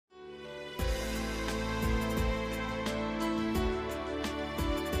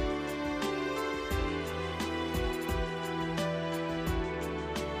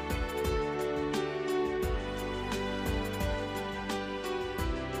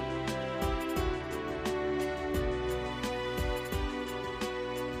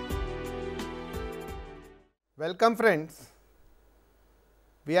Welcome friends,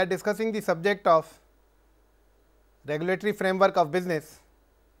 we are discussing the subject of regulatory framework of business,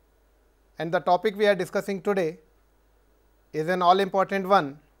 and the topic we are discussing today is an all important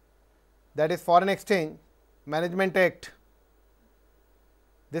one, that is Foreign Exchange Management Act.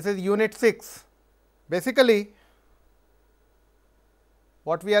 This is unit 6. Basically,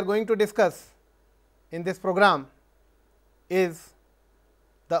 what we are going to discuss in this program is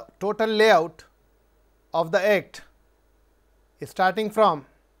the total layout of the Act, starting from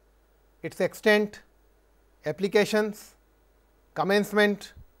its extent, applications,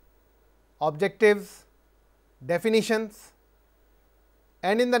 commencement, objectives, definitions,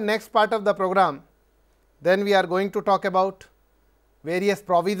 and in the next part of the program, then we are going to talk about various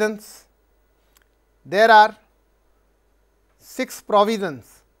provisions. There are 6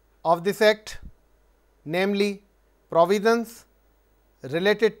 provisions of this Act, namely provisions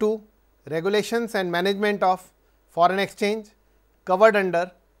related to regulations and management of foreign exchange covered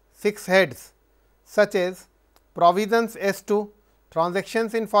under 6 heads, such as provisions as to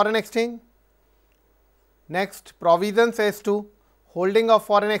transactions in foreign exchange, next provisions as to holding of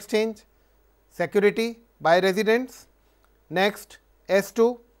foreign exchange security by residents, next as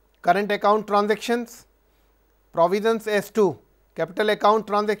to current account transactions, provisions as to capital account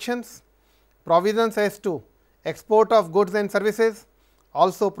transactions, provisions as to export of goods and services,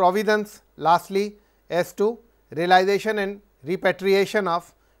 also provisions lastly as to realization and repatriation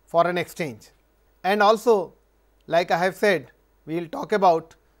of foreign exchange. And also, like I have said, we will talk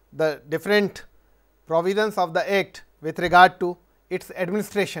about the different provisions of the Act with regard to its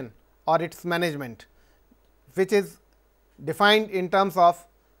administration or its management, which is defined in terms of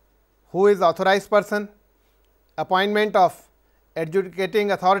who is authorized person, appointment of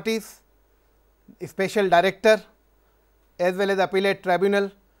adjudicating authorities, special director, as well as appellate tribunal,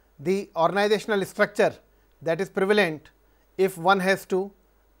 the organizational structure that is prevalent if one has to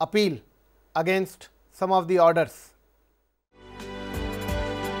appeal against some of the orders.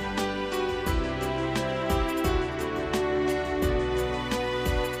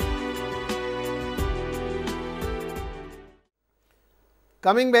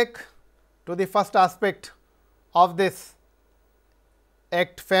 Coming back to the first aspect of this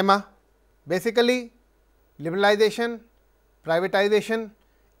Act, FEMA, basically liberalization, privatization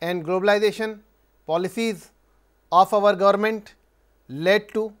and globalization policies of our government led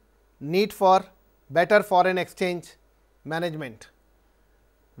to need for better foreign exchange management.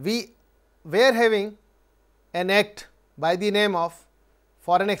 We were having an act by the name of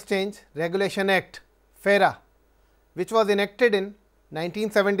Foreign Exchange Regulation Act, FERA, which was enacted in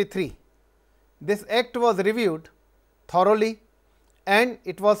 1973. This act was reviewed thoroughly and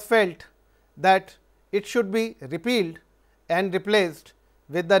it was felt that it should be repealed and replaced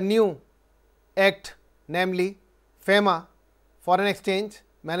with the new act, namely FEMA, Foreign Exchange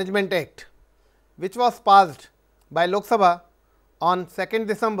Management Act, which was passed by Lok Sabha on 2nd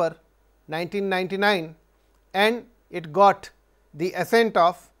December 1999, and it got the assent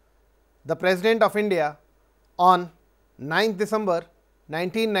of the President of India on 9th December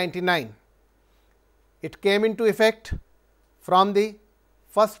 1999. It came into effect from the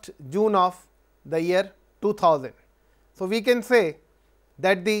 1st June of the year 2000. So, we can say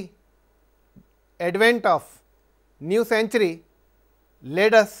that the advent of new century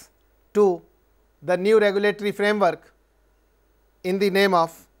led us to the new regulatory framework in the name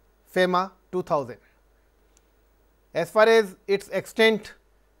of FEMA 2000. As far as its extent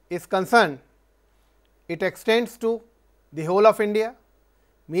is concerned, it extends to the whole of India,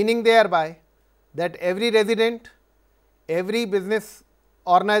 meaning thereby that every resident, every business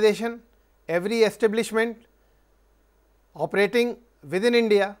organization, every establishment operating within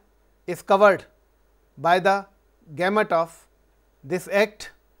India is covered by the gamut of this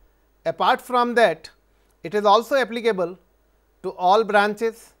Act. Apart from that, it is also applicable to all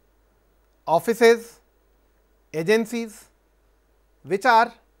branches, offices, agencies which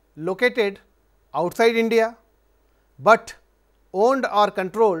are located outside India, but owned or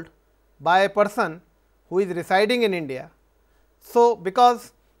controlled by a person who is residing in India. So,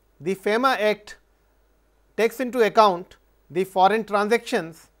 because the FEMA Act takes into account the foreign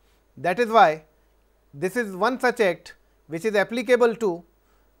transactions, that is why this is one such act which is applicable to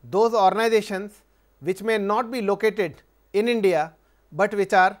those organizations which may not be located in India, but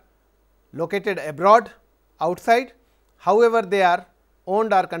which are located abroad, outside. However, they are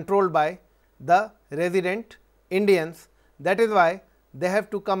owned or controlled by the resident Indians. That is why they have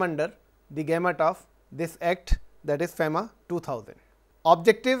to come under the gamut of this Act, that is FEMA 2000.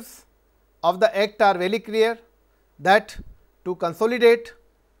 Objectives of the Act are very clear, that to consolidate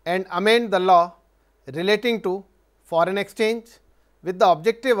and amend the law relating to foreign exchange with the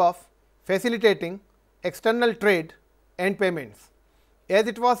objective of facilitating external trade and payments. As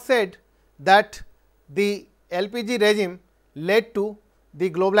it was said that the LPG regime led to the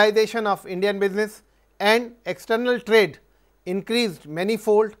globalization of Indian business and external trade increased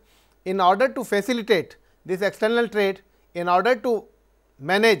manifold. In order to facilitate this external trade, in order to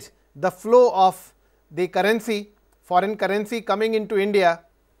manage the flow of the currency, foreign currency coming into India,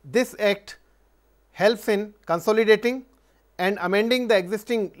 this act helps in consolidating and amending the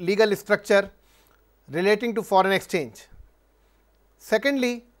existing legal structure relating to foreign exchange.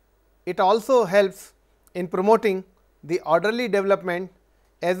 Secondly, it also helps in promoting the orderly development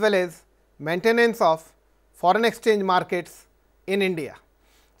as well as maintenance of foreign exchange markets in India,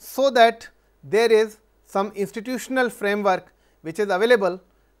 so that there is some institutional framework which is available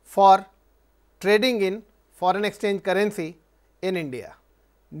for trading in foreign exchange currency in India.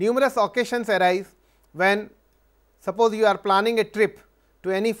 Numerous occasions arise when, suppose you are planning a trip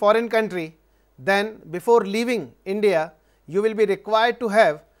to any foreign country, then before leaving India you will be required to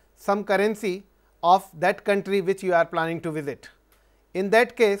have some currency of that country which you are planning to visit. In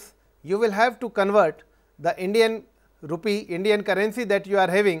that case, you will have to convert the Indian rupee, Indian currency that you are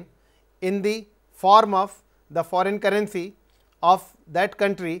having in the form of the foreign currency of that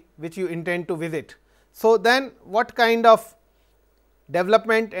country which you intend to visit. So, then what kind of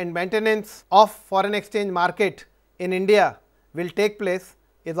development and maintenance of foreign exchange market in India will take place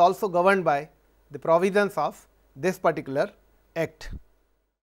is also governed by the provisions of this particular act.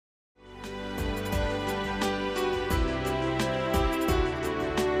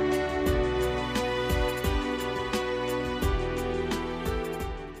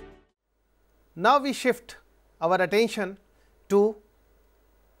 Now, we shift our attention to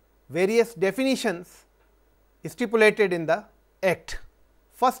various definitions stipulated in the act.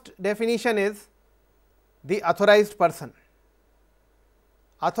 First definition is the authorized person.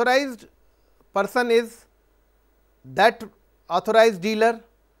 Authorized person is that authorized dealer,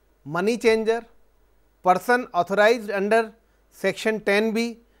 money changer, person authorized under section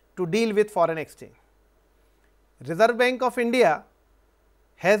 10B to deal with foreign exchange. Reserve Bank of India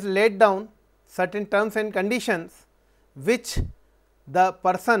has laid down certain terms and conditions which the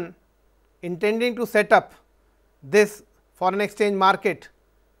person intending to set up this foreign exchange market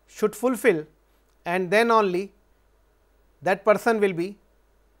should fulfill, and then only that person will be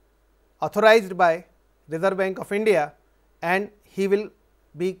authorized by Reserve Bank of India, and he will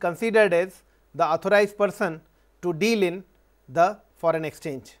be considered as the authorized person to deal in the foreign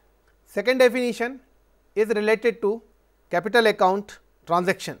exchange. Second definition is related to capital account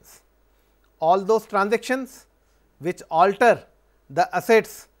transactions. All those transactions which alter the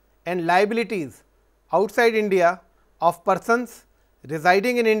assets and liabilities outside India of persons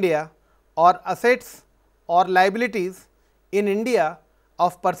residing in India, or assets or liabilities in India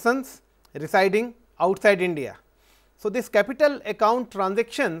of persons residing outside India. So, this capital account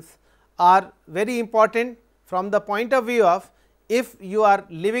transactions are very important from the point of view of if you are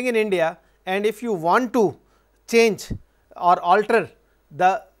living in India and if you want to change or alter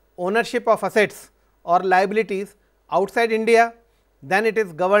the ownership of assets or liabilities outside India, then it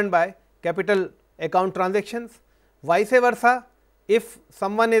is governed by capital account transactions. Vice versa, if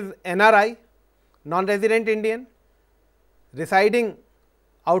someone is NRI, non-resident Indian, residing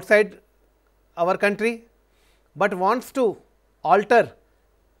outside our country, but wants to alter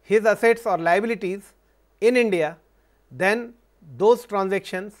his assets or liabilities in India, then those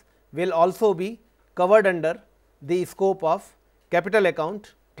transactions will also be covered under the scope of capital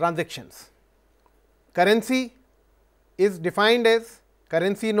account transactions. Currency is defined as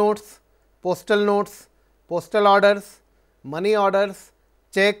currency notes, postal orders, money orders,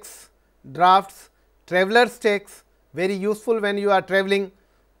 checks, drafts, travelers checks, very useful when you are travelling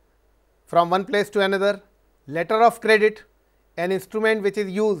from one place to another, letter of credit, an instrument which is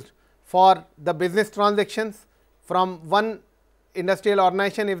used for the business transactions from one industrial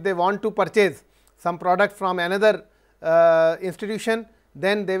organization. If they want to purchase some product from another institution,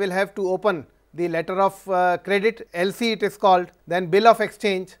 then they will have to open the letter of credit, LC it is called, then bill of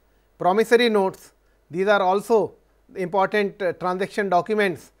exchange, promissory notes. These are also important transaction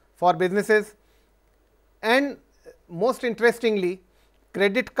documents for businesses, and most interestingly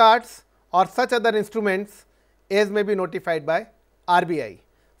credit cards or such other instruments as may be notified by RBI.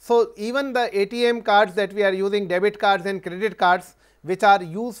 So, even the ATM cards that we are using, debit cards and credit cards, which are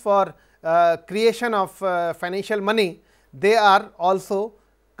used for creation of financial money, they are also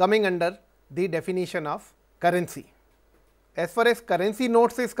coming under the definition of currency. As far as currency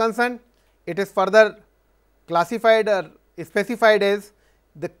notes is concerned, it is further classified or specified as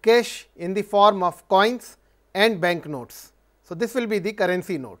the cash in the form of coins and bank notes. So, this will be the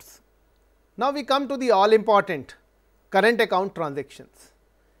currency notes. Now, we come to the all important current account transactions.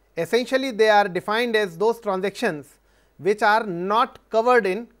 Essentially, they are defined as those transactions which are not covered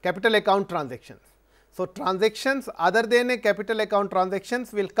in capital account transactions. So, transactions other than a capital account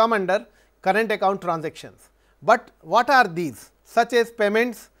transactions will come under current account transactions. But what are these? Such as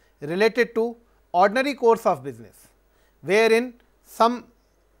payments related to ordinary course of business, wherein some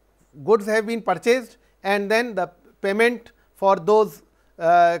goods have been purchased and then the payment for those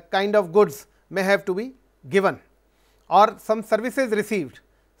kind of goods may have to be given, or some services received.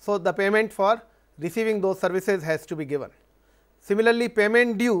 So, the payment for receiving those services has to be given. Similarly,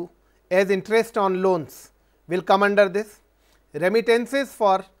 payment due as interest on loans will come under this. Remittances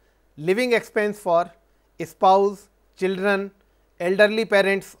for living expense for spouse, children, elderly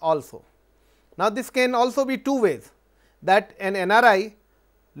parents also. Now, this can also be two ways, that an NRI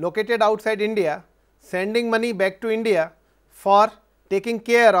located outside India sending money back to India for taking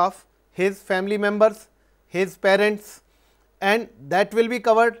care of his family members, his parents, and that will be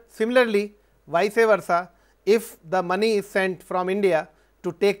covered. Similarly, vice versa, if the money is sent from India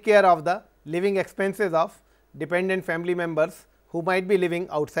to take care of the living expenses of dependent family members who might be living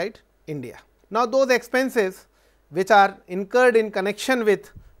outside India. Now, those expenses which are incurred in connection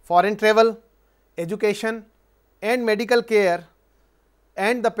with foreign travel, education and medical care,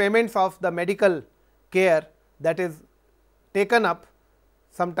 and the payments of the medical care that is taken up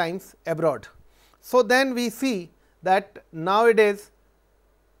sometimes abroad. So, then we see that nowadays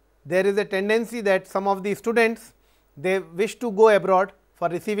there is a tendency that some of the students, they wish to go abroad for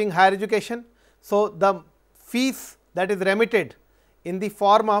receiving higher education. So, the fees that is remitted in the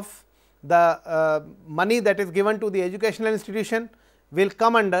form of the money that is given to the educational institution will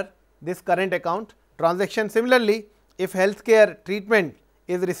come under this current account transaction. Similarly, if healthcare treatment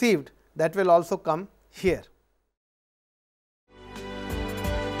is received, that will also come here.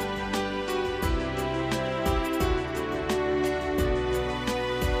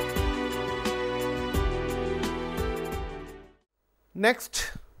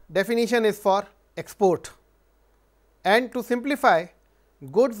 Next definition is for export, and to simplify,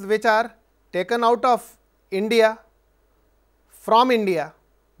 goods which are taken out of India from India,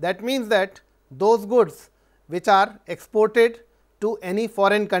 that means that those goods which are exported to any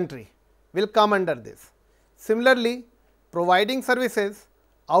foreign country will come under this. Similarly, providing services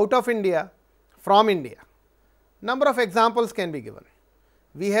out of India from India. Number of examples can be given.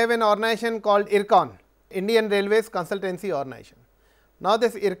 We have an organization called IRCON, Indian Railways Consultancy Organization. Now,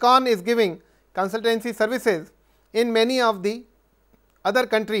 this IRCON is giving consultancy services in many of the other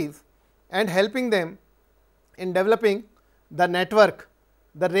countries and helping them in developing the network,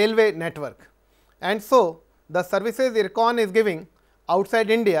 the railway network. And so, the services IRCON is giving outside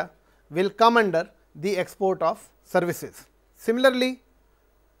India will come under the export of services. Similarly,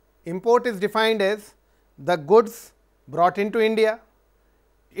 import is defined as the goods brought into India.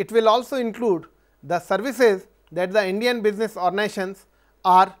 It will also include the services that the Indian business organizations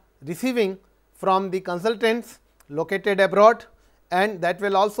are receiving from the consultants located abroad, and that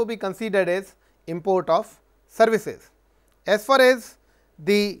will also be considered as import of services. As far as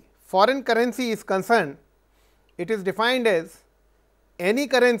the foreign currency is concerned, it is defined as any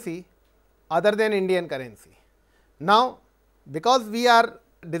currency other than Indian currency. Now, because we are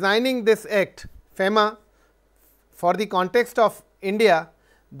designing this act FEMA for the context of India,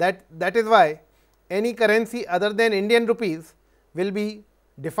 that is why any currency other than Indian rupees will be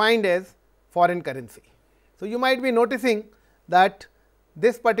defined as foreign currency. So, you might be noticing that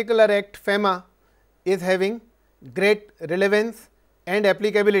this particular act FEMA is having great relevance and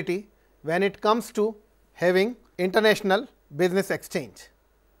applicability when it comes to having international business exchange.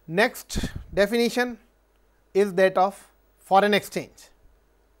 Next definition is that of foreign exchange,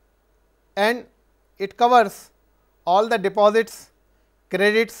 and it covers all the deposits,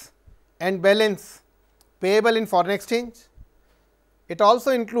 credits and balance payable in foreign exchange. It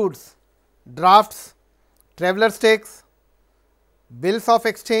also includes drafts, traveller's tax, bills of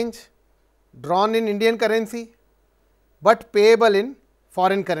exchange drawn in Indian currency, but payable in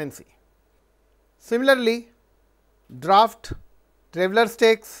foreign currency. Similarly, draft, traveller's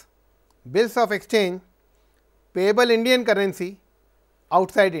tax, bills of exchange payable Indian currency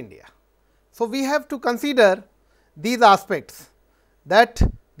outside India. So, we have to consider these aspects, that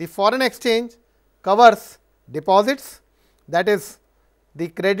the foreign exchange covers deposits, that is the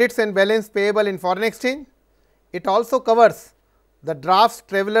credits and balance payable in foreign exchange. It also covers the drafts,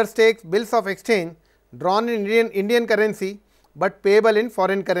 traveller's tax, bills of exchange drawn in Indian currency, but payable in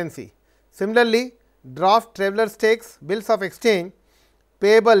foreign currency. Similarly, draft, traveller's tax, bills of exchange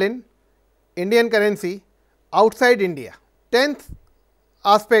payable in Indian currency outside India. 10th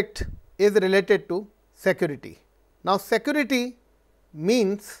aspect is related to security. Now, security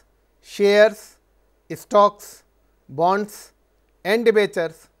means shares, stocks, bonds and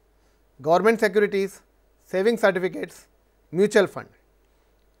debentures, government securities, saving certificates, mutual fund.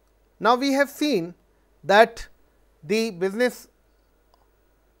 Now, we have seen that the business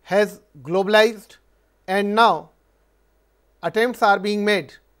has globalized and now attempts are being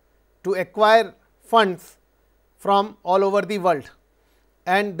made to acquire funds from all over the world,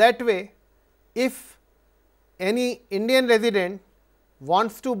 and that way if any Indian resident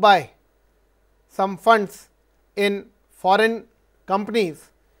wants to buy some funds in foreign companies,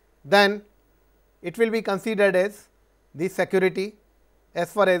 then it will be considered as the security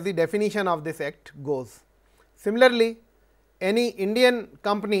as far as the definition of this act goes. Similarly, any Indian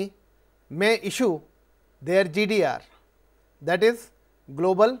company may issue their GDR, that is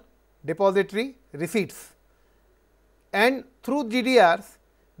Global Depository Receipts, and through GDRs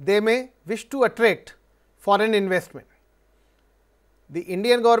they may wish to attract foreign investment. The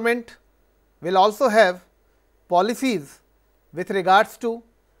Indian government will also have policies with regards to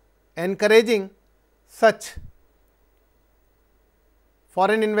encouraging such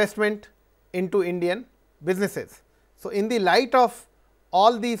foreign investment into Indian businesses. So, in the light of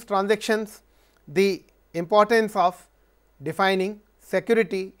all these transactions, the importance of defining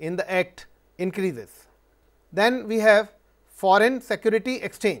security in the act increases. Then we have foreign security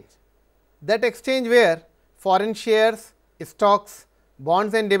exchange, that exchange where foreign shares, stocks,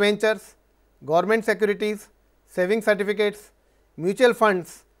 bonds and debentures, government securities, saving certificates, mutual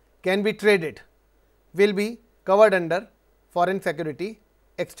funds can be traded, will be covered under foreign security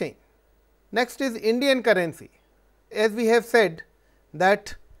exchange. Next is Indian currency. As we have said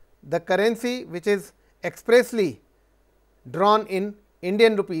that the currency which is expressly drawn in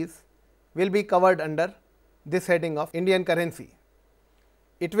Indian rupees will be covered under this heading of Indian currency.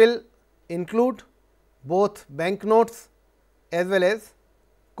 It will include both banknotes as well as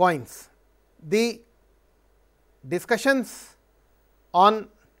coins. The discussions on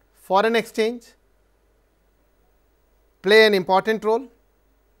foreign exchange play an important role,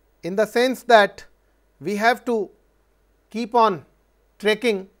 in the sense that we have to keep on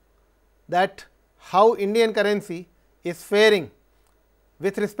tracking that how Indian currency is faring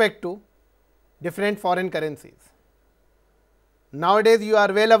with respect to different foreign currencies. Nowadays, you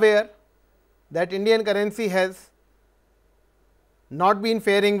are well aware that Indian currency has not been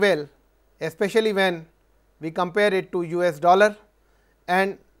faring well, especially when we compare it to US dollar,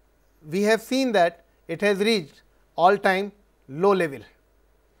 and we have seen that it has reached all time low level.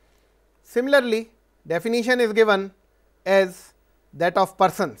 Similarly, definition is given as that of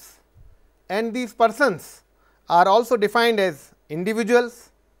persons, and these persons are also defined as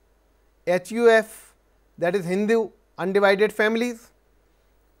individuals, HUF, that is Hindu undivided families,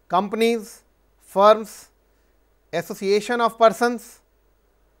 companies, firms, association of persons,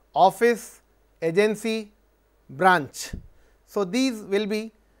 office, agency, branch. So, these will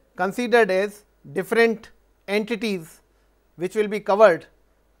be considered as different entities which will be covered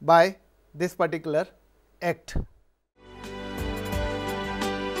by this particular act.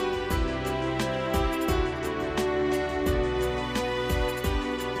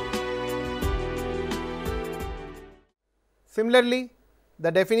 Similarly,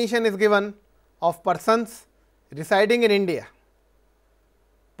 the definition is given of persons residing in India.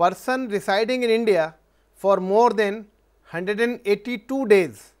 Person residing in India for more than 182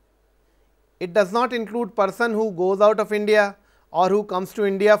 days. It does not include person who goes out of India or who comes to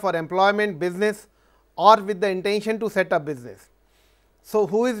India for employment, business or with the intention to set up business. So,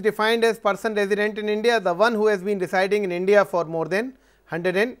 who is defined as person resident in India? The one who has been residing in India for more than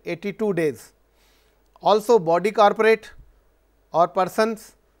 182 days. Also, body corporate or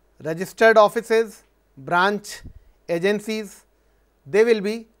persons, registered offices, branch, agencies, they will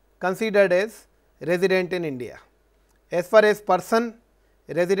be considered as resident in India. As far as person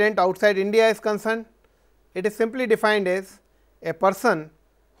resident outside India is concerned, it is simply defined as a person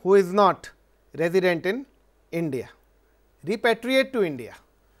who is not resident in India. Repatriate to India.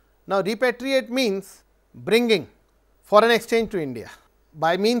 Now, repatriate means bringing foreign exchange to India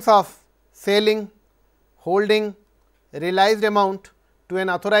by means of selling, holding realized amount to an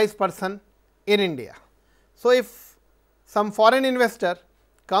authorized person in India. So, if some foreign investor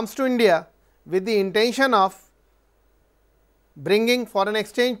comes to India with the intention of bringing foreign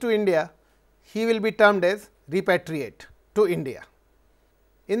exchange to India, he will be termed as repatriate to India.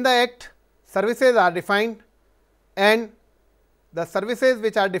 In the act, services are defined, and the services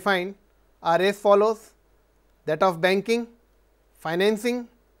which are defined are as follows: that of banking, financing,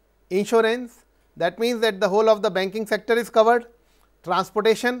 insurance, that means that the whole of the banking sector is covered,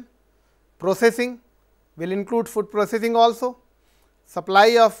 transportation, processing will include food processing also,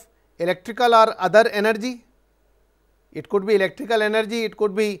 supply of electrical or other energy, it could be electrical energy, it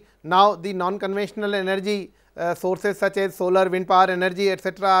could be now the non-conventional energy sources such as solar, wind power energy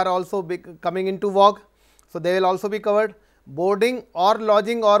etc. are also coming into vogue. So, they will also be covered, boarding or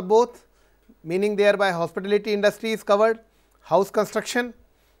lodging or both, meaning thereby hospitality industry is covered, house construction,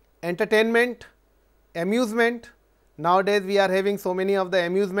 entertainment, amusement. Nowadays, we are having so many of the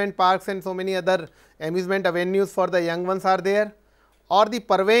amusement parks and so many other amusement avenues for the young ones are there, or the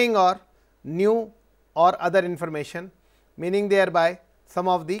purveying or new or other information, meaning thereby some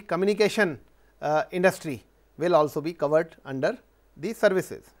of the communication industry will also be covered under the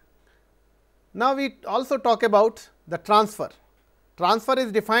services. Now, we also talk about the transfer. Transfer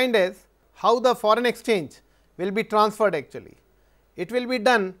is defined as how the foreign exchange will be transferred actually. It will be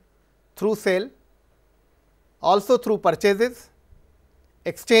done through sale, also through purchases,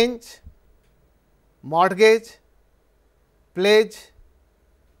 exchange, mortgage, pledge,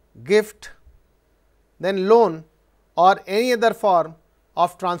 gift, then loan or any other form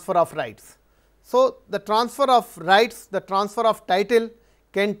of transfer of rights. So, the transfer of rights, the transfer of title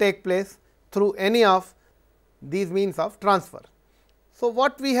can take place through any of these means of transfer. So,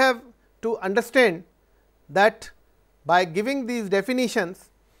 what we have to understand that by giving these definitions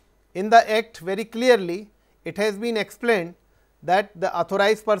in the Act very clearly, it has been explained that the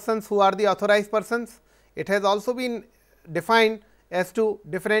authorized persons, who are the authorized persons, it has also been defined as to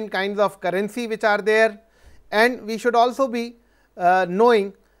different kinds of currency which are there, and we should also be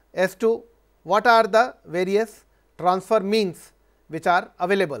knowing as to what are the various transfer means which are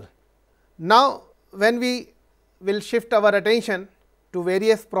available. Now, when we will shift our attention to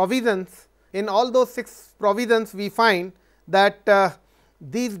various provisions, in all those 6 provisions we find that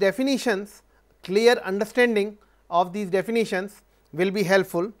these definitions, clear understanding of these definitions will be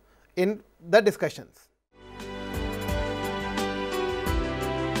helpful in the discussions.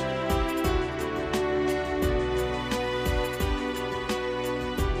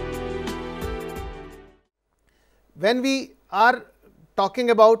 When we are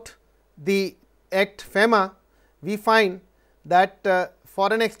talking about the Act FEMA, we find that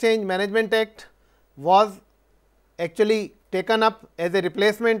Foreign Exchange Management Act was actually taken up as a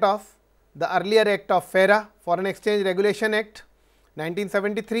replacement of the earlier Act of FERA, Foreign Exchange Regulation Act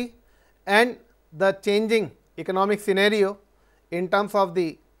 1973, and the changing economic scenario in terms of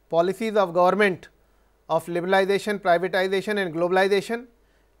the policies of government of liberalization, privatization and globalization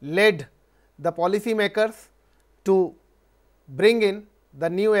led the policy makers to bring in the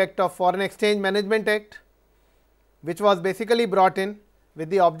new Act of Foreign Exchange Management Act, which was basically brought in with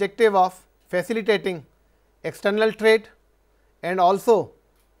the objective of facilitating external trade and also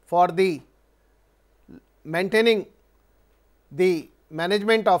for the maintaining the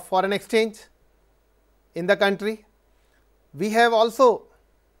management of foreign exchange in the country. We have also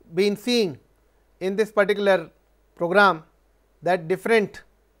been seeing in this particular program that different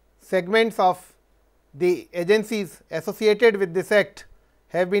segments of the agencies associated with this Act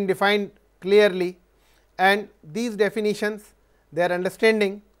have been defined clearly, and these definitions, their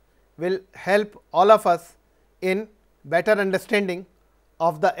understanding will help all of us in better understanding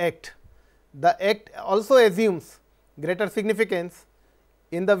of the Act. The Act also assumes greater significance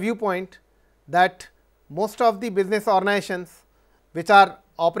in the viewpoint that most of the business organizations which are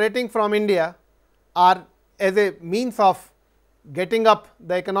operating from India are, as a means of getting up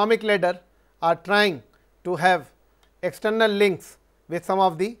the economic ladder, are trying to have external links with some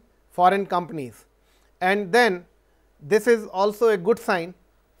of the foreign companies, and then this is also a good sign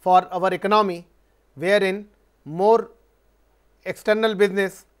for our economy, wherein more external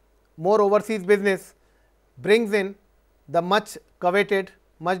business, more overseas business brings in the much coveted,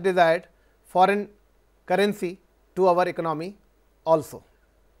 much desired foreign currency to our economy also.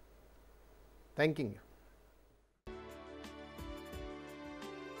 Thanking you.